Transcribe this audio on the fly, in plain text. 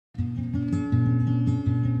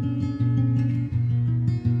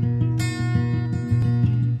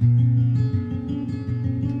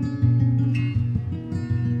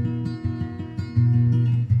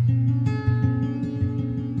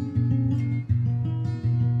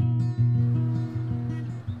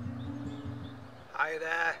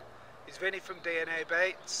Vinny from DNA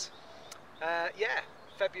Baits. Yeah,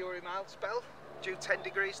 February mild spell, due 10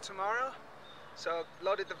 degrees tomorrow. So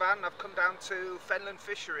loaded the van, I've come down to Fenland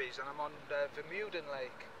Fisheries and I'm on Vermeulen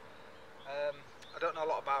Lake. I don't know a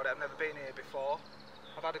lot about it, I've never been here before.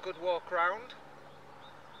 I've had a good walk around,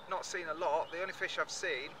 not seen a lot. The only fish I've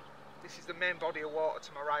seen, this is the main body of water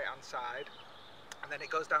to my right hand side, and then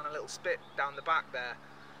it goes down a little spit down the back there,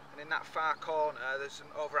 and in that far corner there's some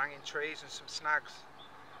overhanging trees and some snags.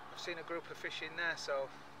 I've seen a group of fish in there, so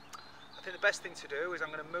I think the best thing to do is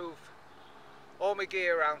I'm going to move all my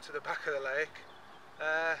gear around to the back of the lake.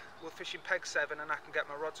 We're fishing peg 7 and I can get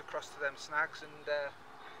my rods across to them snags, and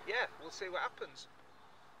yeah, we'll see what happens.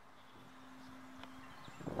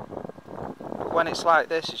 When it's like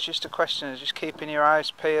this, it's just a question of just keeping your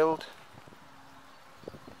eyes peeled,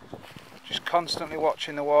 just constantly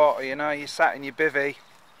watching the water. You know, you're sat in your bivvy,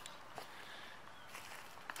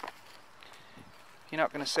 you're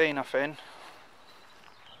not going to see nothing.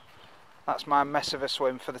 That's my mess of a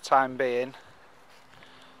swim for the time being.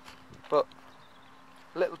 But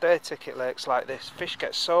little day ticket lakes like this, fish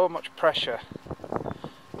get so much pressure.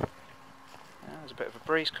 Yeah, there's a bit of a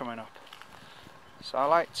breeze coming up, so I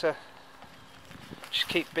like to just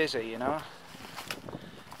keep busy, you know.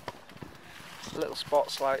 Little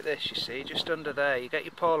spots like this, you see, just under there, you get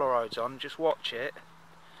your Polaroids on, just watch it.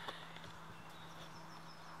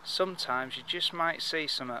 Sometimes you just might see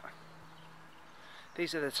something.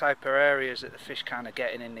 These are the type of areas that the fish kind of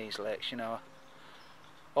getting in these lakes, you know.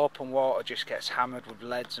 Open water just gets hammered with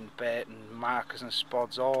leads and bait and markers and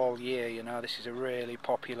spods all year, you know. This is a really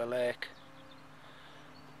popular lake,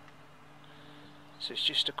 so it's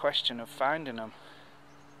just a question of finding them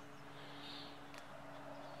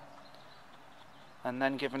and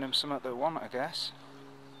then giving them something they want, I guess.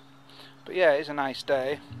 But yeah, it's a nice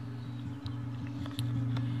day.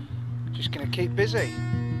 Just gonna keep busy.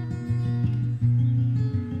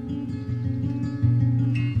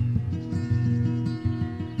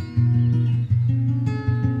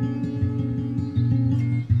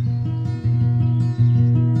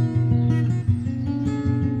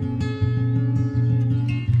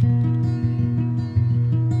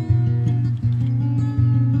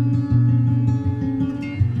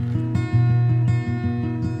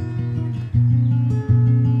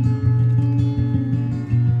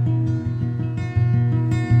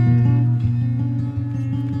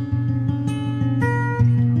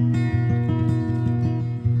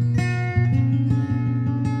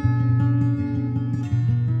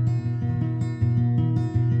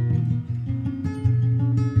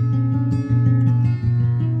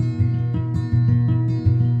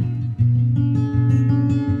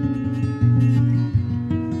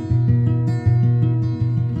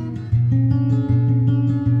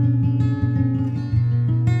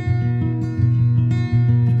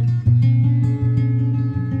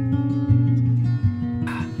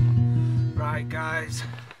 Right guys,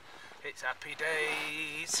 it's happy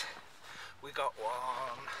days. We got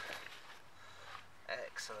one.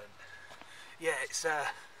 Excellent. Yeah, it's the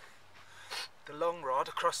long rod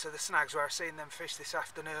across to the snags where I've seen them fish this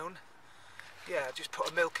afternoon. Yeah, I just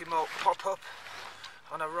put a milky malt pop up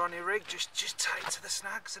on a Ronnie rig, just tight to the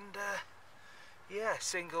snags, and yeah,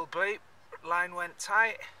 single bleep, line went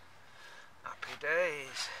tight. Happy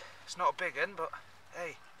days. It's not a big one, but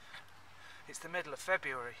hey, it's the middle of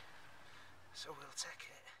February, so we'll take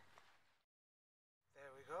it.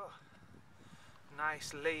 There we go.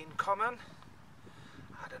 Nice lean common.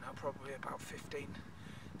 I don't know, probably about 15,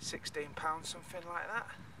 16 pounds, something like that.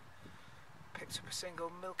 Picked up a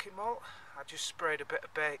single milky malt. I just sprayed a bit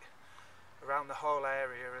of bait around the whole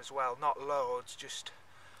area as well. Not loads, just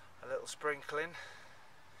a little sprinkling.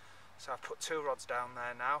 So I've put 2 rods down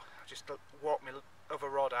there now. I just walked my other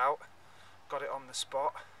rod out, got it on the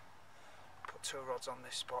spot. Put 2 rods on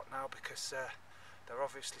this spot now because they're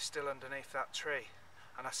obviously still underneath that tree,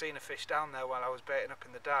 and I seen a fish down there while I was baiting up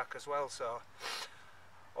in the dark as well, so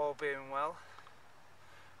all being well,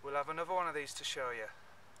 we'll have another one of these to show you.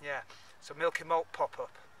 Yeah, so milky malt pop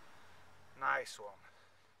up, nice one.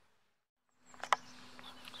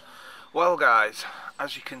 Well guys,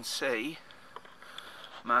 as you can see,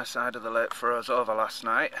 my side of the lake froze over last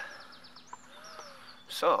night,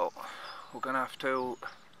 so we're gonna have to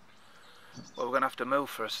move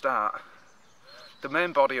for a start. The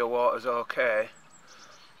main body of water's okay,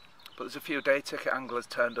 but there's a few day ticket anglers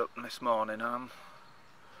turned up this morning and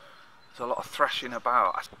there's a lot of thrashing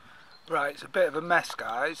about. Right, it's a bit of a mess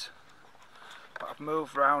guys, but I've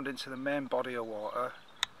moved round into the main body of water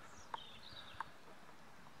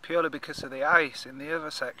purely because of the ice in the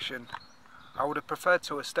other section. I would have preferred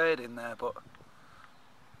to have stayed in there, but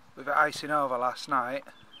with it icing over last night,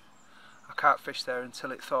 I can't fish there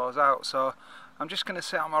until it thaws out. So I'm just going to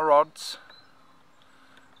sit on my rods,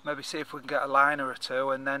 maybe see if we can get a liner or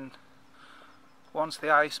two, and then once the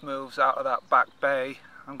ice moves out of that back bay,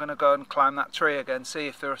 I'm going to go and climb that tree again, see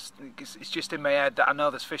if there's, it's just in my head that I know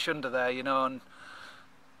there's fish under there, you know, and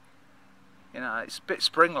you know, it's a bit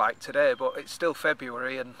spring-like today, but it's still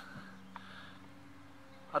February, and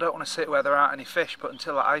I don't want to sit where there aren't any fish, but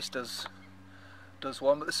until the ice does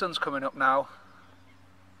one. But the sun's coming up now.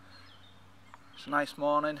 It's a nice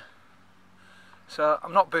morning. So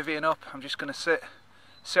I'm not bivvying up, I'm just going to sit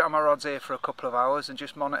on my rods here for a couple of hours and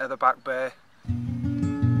just monitor the back bay.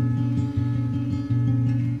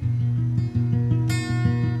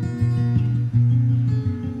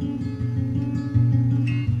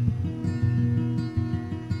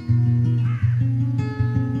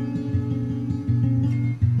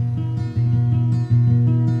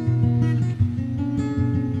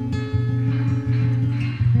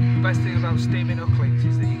 The best thing about steaming hooklinks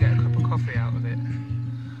is that you get a cup of coffee out of it.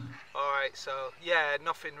 Alright, so yeah,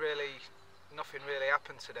 nothing really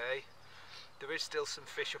happened today. There is still some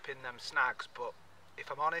fish up in them snags, but if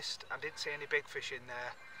I'm honest, I didn't see any big fish in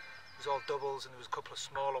there. It was all doubles and there was a couple of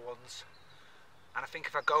smaller ones. And I think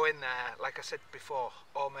if I go in there, like I said before,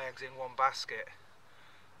 all my eggs in one basket.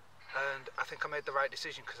 And I think I made the right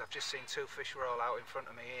decision because I've just seen two fish roll out in front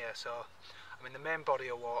of me here. So I'm in the main body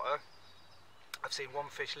of water. I've seen one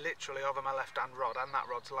fish literally over my left hand rod, and that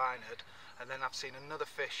rod's linered, and then I've seen another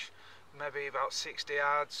fish maybe about 60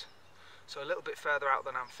 yards, so a little bit further out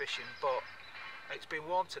than I'm fishing. But it's been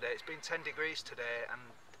warm today, it's been 10 degrees today, and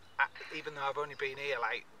even though I've only been here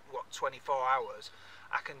like what 24 hours,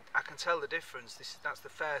 I can tell the difference. That's the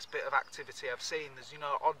first bit of activity I've seen. There's, you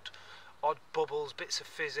know, odd bubbles, bits of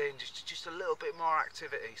fizzing, just a little bit more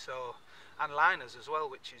activity. So, and liners as well,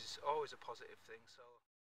 which is always a positive thing. So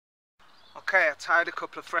okay, I tied a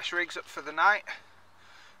couple of fresh rigs up for the night.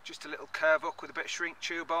 Just a little curve hook with a bit of shrink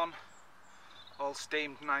tube on, all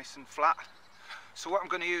steamed nice and flat. So what I'm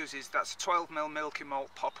going to use is, that's a 12mm milky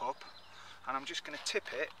malt pop-up, and I'm just going to tip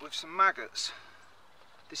it with some maggots.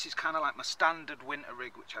 This is kind of like my standard winter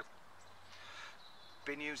rig, which I've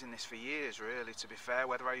been using this for years really, to be fair,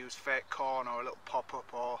 whether I use fake corn or a little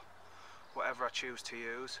pop-up or whatever I choose to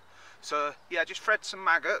use. So yeah, just thread some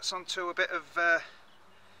maggots onto a bit of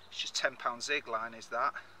it's just £10 zig line is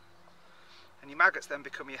that, and your maggots then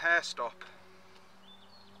become your hair stop.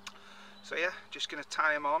 So yeah, just going to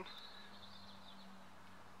tie them on.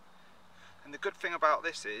 And the good thing about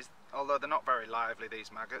this is, although they're not very lively,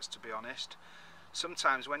 these maggots, to be honest,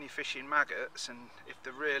 sometimes when you're fishing maggots, and if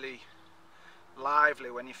they're really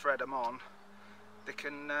lively when you thread them on, they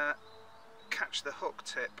can catch the hook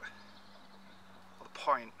tip or the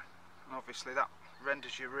point, and obviously that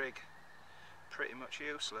renders your rig pretty much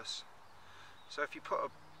useless. So if you put a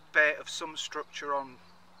bait of some structure on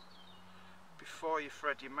before you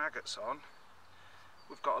thread your maggots on,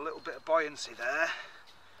 we've got a little bit of buoyancy there,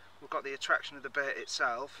 we've got the attraction of the bait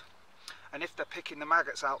itself, and if they're picking the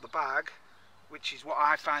maggots out the bag, which is what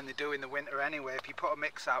I find they do in the winter anyway, if you put a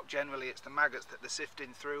mix out, generally it's the maggots that they're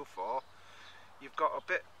sifting through for, you've got a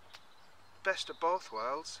bit best of both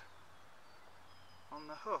worlds on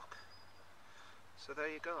the hook. So there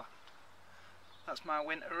you go. That's my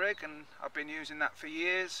winter rig, and I've been using that for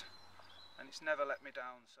years and it's never let me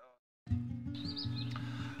down. So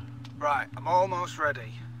right, I'm almost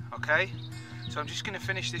ready. Okay, so I'm just going to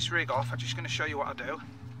finish this rig off. I'm just going to show you what I do.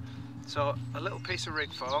 So a little piece of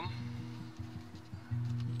rig foam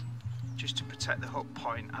just to protect the hook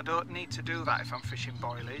point. I don't need to do that if I'm fishing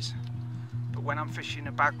boilies, but when I'm fishing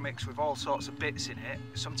a bag mix with all sorts of bits in it,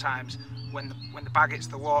 sometimes when the bag hits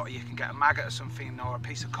the water, you can get a maggot or something, or a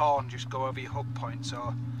piece of corn just go over your hook point.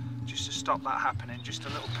 So just to stop that happening, just a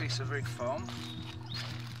little piece of rig foam,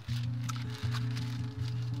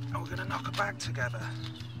 and we're going to knock a bag together.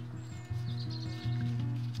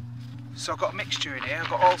 So I've got a mixture in here. I've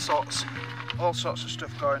got all sorts of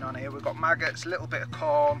stuff going on here. We've got maggots, a little bit of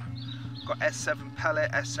corn, we've got S7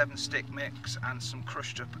 pellet, S7 stick mix, and some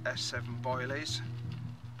crushed up S7 boilies.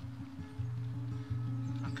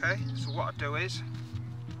 Okay, so what I do is,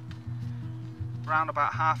 round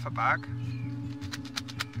about half a bag.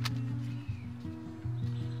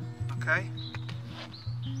 Okay,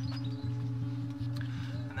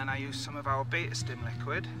 and then I use some of our beta stim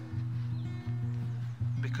liquid.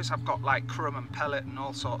 Because I've got like crumb and pellet and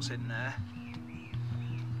all sorts in there,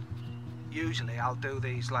 usually I'll do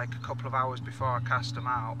these like a couple of hours before I cast them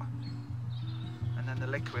out, and then the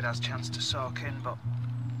liquid has a chance to soak in, but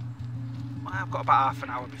I've got about half an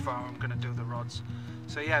hour before I'm going to do the rods.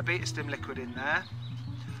 So yeah, beta stim liquid in there,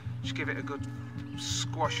 just give it a good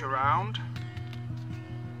squash around.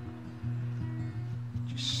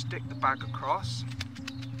 stick the bag across,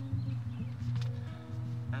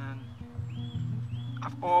 and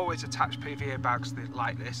I've always attached PVA bags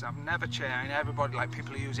like this. I've never changed. Everybody, like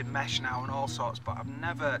people are using mesh now and all sorts, but I've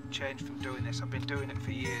never changed from doing this. I've been doing it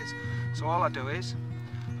for years. So all I do is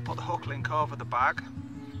put the hook link over the bag,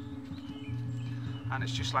 and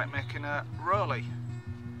it's just like making a rollie.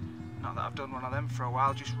 Not that I've done one of them for a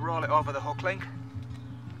while. Just roll it over the hook link,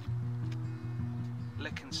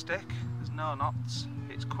 lick and stick. There's no knots.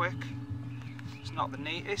 It's quick. It's not the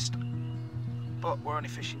neatest, but we're only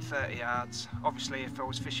fishing 30 yards. Obviously if I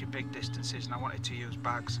was fishing big distances and I wanted to use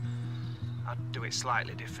bags, I'd do it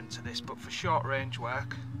slightly different to this, but for short range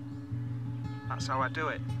work, that's how I do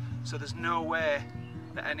it. So there's no way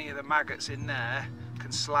that any of the maggots in there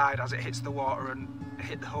can slide as it hits the water and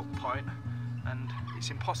hit the hook point, and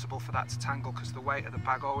it's impossible for that to tangle because the weight of the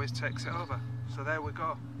bag always takes it over. So there we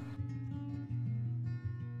go.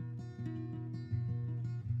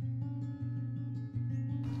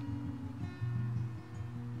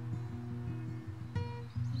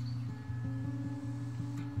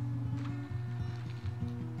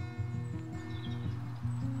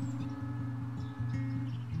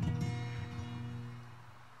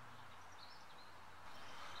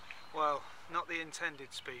 Well, not the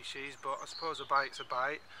intended species, but I suppose a bite's a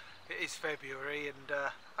bite. It is February, and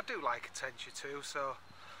I do like a tench or two, so,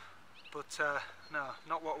 but no,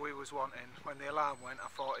 not what we was wanting. When the alarm went, I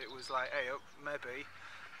thought it was like, hey, up, maybe,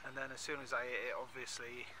 and then as soon as I hit it,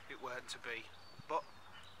 obviously it weren't to be. But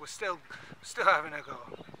we're still having a go.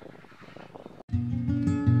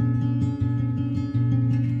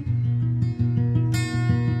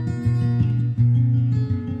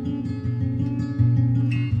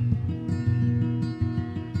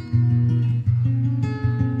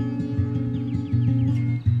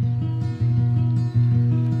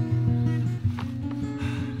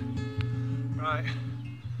 Right,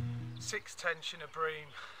 6 tench in a bream.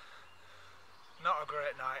 Not a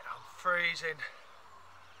great night. I'm freezing.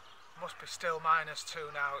 Must be still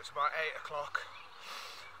 -2 now. It's about 8 o'clock.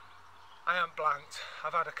 I am blanked.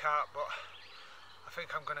 I've had a carp, but I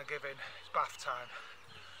think I'm going to give in. It's bath time.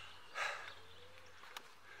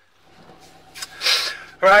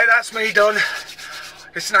 Right, that's me done.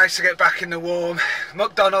 It's nice to get back in the warm.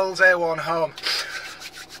 McDonald's A1 home.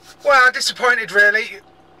 Well, disappointed really.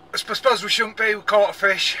 I suppose we shouldn't be. We caught a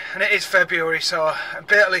fish, and it is February, so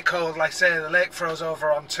bitterly cold. Like I say, the lake froze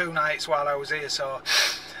over on 2 nights while I was here, so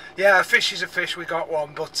yeah, a fish is a fish. We got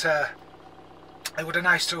one, but it would have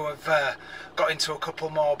nice to have got into a couple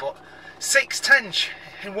more. But 6 tench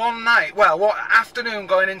in one night. Well, what afternoon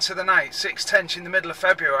going into the night? 6 tench in the middle of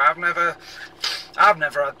February. I've never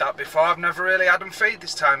had that before. I've never really had them feed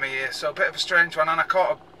this time of year, so a bit of a strange one. And I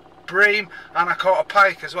caught a bream and I caught a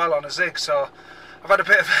pike as well on a zig, so I've had a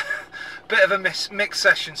bit of a mixed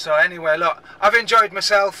session. So anyway, look, I've enjoyed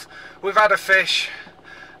myself. We've had a fish,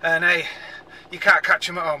 and hey, you can't catch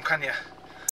them at home, can you?